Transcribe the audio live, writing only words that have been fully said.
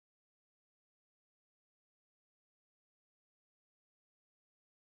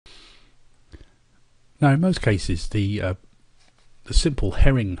Now in most cases the simple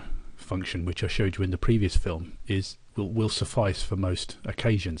herring function which I showed you in the previous film will suffice for most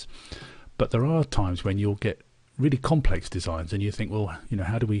occasions, but there are times when you'll get really complex designs and you think, well, you know,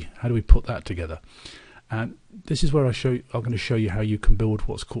 how do we put that together? And this is where I'm going to show you how you can build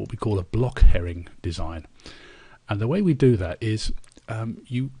what's we call a block herring design. And the way we do that is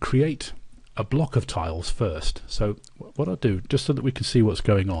you create a block of tiles first. So what I'll do, just so that we can see what's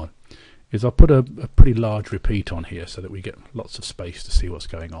going on, is I'll put a pretty large repeat on here so that we get lots of space to see what's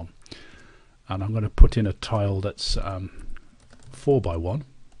going on. And I'm going to put in a tile that's 4 by 1.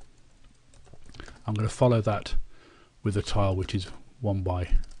 I'm going to follow that with a tile which is 1 by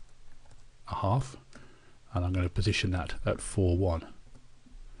a half, and I'm going to position that at 4 1,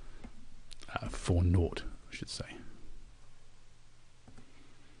 4 naught, I should say.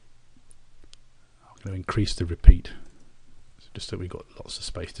 I'm going to increase the repeat just so we've got lots of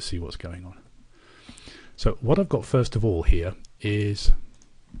space to see what's going on. So what I've got first of all here is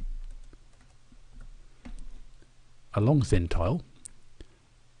a long thin tile,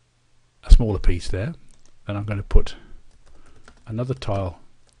 a smaller piece there, and I'm going to put another tile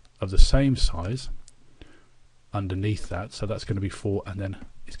of the same size underneath that, so that's going to be 4, and then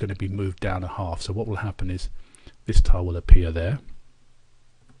it's going to be moved down a half. So what will happen is this tile will appear there,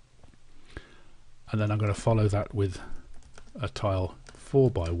 and then I'm going to follow that with a tile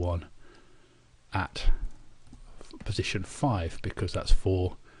 4 by 1 at position 5, because that's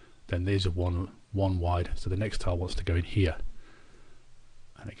 4, then there's a 1 wide, so the next tile wants to go in here.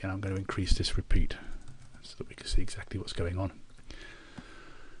 And again, I'm going to increase this repeat so that we can see exactly what's going on.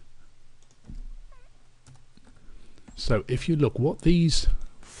 So if you look, what these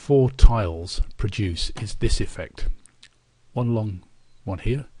 4 tiles produce is this effect: one long one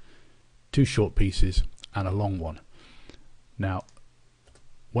here, 2 short pieces, and a long one. Now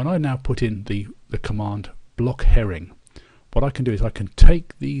when I now put in the command block herring, what I can do is I can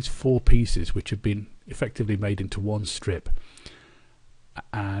take these 4 pieces which have been effectively made into one strip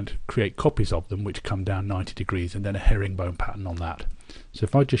and create copies of them which come down 90 degrees, and then a herringbone pattern on that. So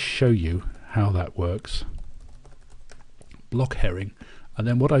if I just show you how that works, block herring, and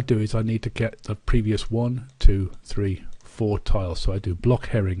then what I do is I need to get the previous 1, 2, 3, 4 tiles, so I do block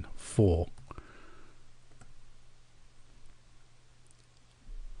herring 4.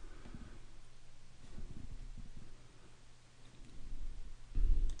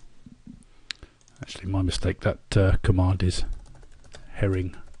 Actually, my mistake, that command is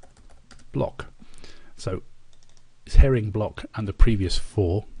HerringBlock. So it's HerringBlock and the previous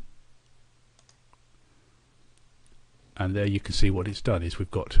 4, and there you can see what it's done is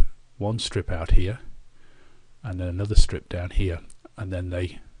we've got one strip out here and then another strip down here, and then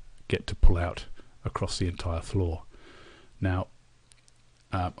they get to pull out across the entire floor. Now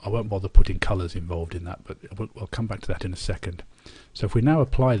I won't bother putting colours involved in that, but I'll come back to that in a second. So if we now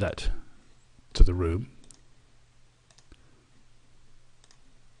apply that to the room,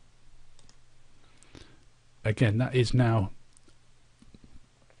 again, that is now,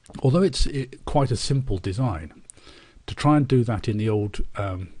 although it's quite a simple design, to try and do that in the old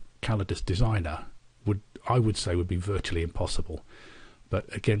Calidus Designer I would say would be virtually impossible.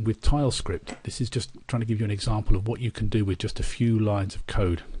 But again, with TileScript, this is just trying to give you an example of what you can do with just a few lines of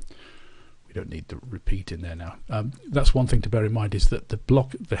code. We don't need the repeat in there now. That's one thing to bear in mind, is that the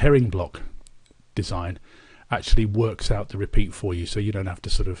HerringBlock design actually works out the repeat for you, so you don't have to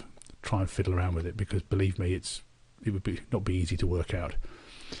sort of try and fiddle around with it, because believe me, it would not be easy to work out.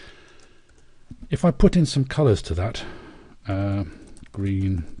 If I put in some colours to that,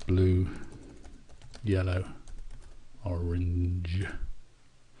 green, blue, yellow, orange, it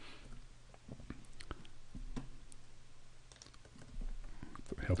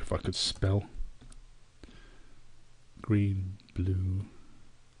would help if I could spell. Green, blue,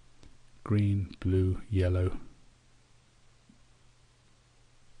 yellow,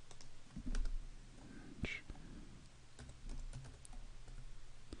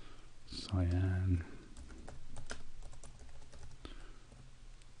 cyan.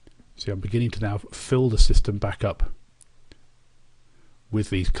 See, I'm beginning to now fill the system back up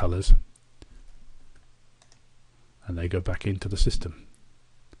with these colours, and they go back into the system.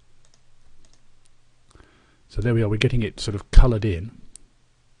 So there we are, we're getting it sort of coloured in,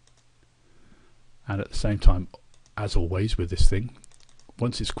 and at the same time, as always with this thing,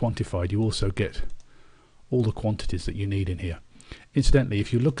 once it's quantified, you also get all the quantities that you need in here. Incidentally,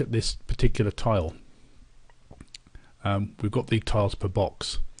 if you look at this particular tile, we've got the tiles per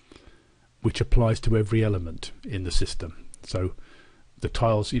box, which applies to every element in the system. So the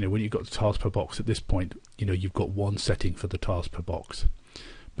tiles, when you've got the tiles per box at this point, you've got one setting for the tiles per box,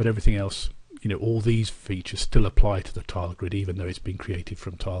 but everything else all these features still apply to the tile grid, even though it's been created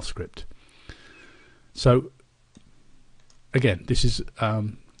from TileScript. So again, this is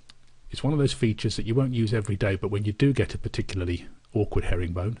it's one of those features that you won't use every day, but when you do get a particularly awkward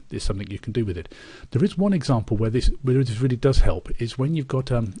herringbone, there's something you can do with it. There is one example where this really does help, is when you've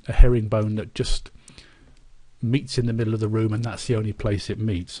got a herringbone that just meets in the middle of the room and that's the only place it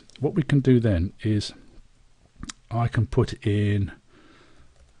meets. What we can do then is I can put in,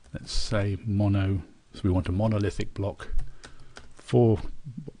 let's say mono, so we want a monolithic block 4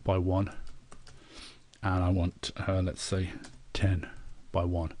 by 1, and I want let's say 10 by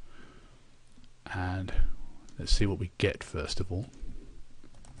 1, and let's see what we get first of all.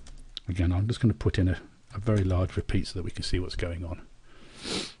 Again, I'm just going to put in a very large repeat so that we can see what's going on.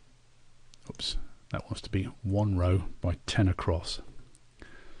 Oops, that wants to be 1 row by 10 across.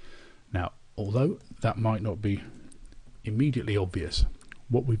 Now, although that might not be immediately obvious,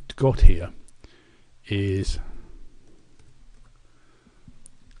 what we've got here is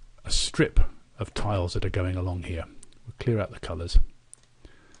a strip of tiles that are going along here. We'll clear out the colours,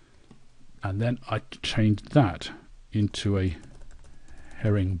 and then I change that into a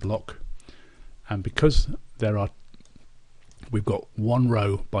herring block, and because we've got 1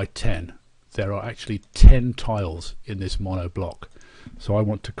 row by 10, there are actually 10 tiles in this mono block, so I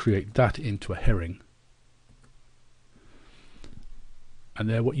want to create that into a herring. And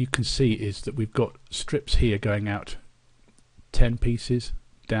there what you can see is that we've got strips here going out 10 pieces,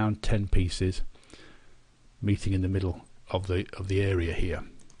 down 10 pieces, meeting in the middle of the area here.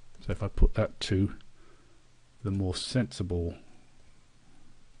 So if I put that to the more sensible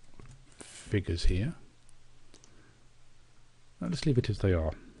figures here, now let's leave it as they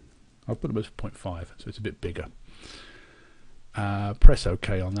are. I'll put them as 0.5, so it's a bit bigger. Press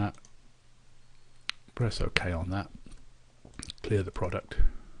OK on that. Press OK on that. Clear the product.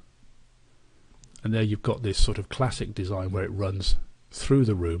 And there you've got this sort of classic design where it runs through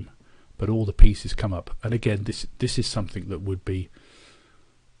the room, but all the pieces come up. And again, this is something that would be,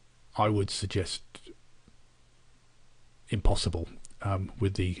 I would suggest, impossible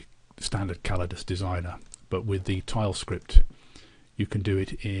with the standard Calidus designer, but with the TileScript you can do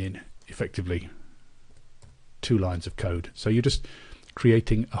it in effectively 2 lines of code. So you're just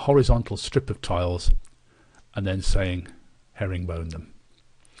creating a horizontal strip of tiles and then saying herringbone them.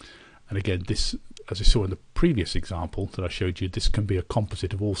 And again, this, as I saw in the previous example that I showed you, this can be a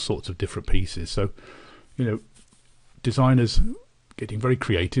composite of all sorts of different pieces. So designers getting very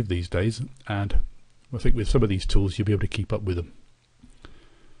creative these days, and I think with some of these tools you'll be able to keep up with them.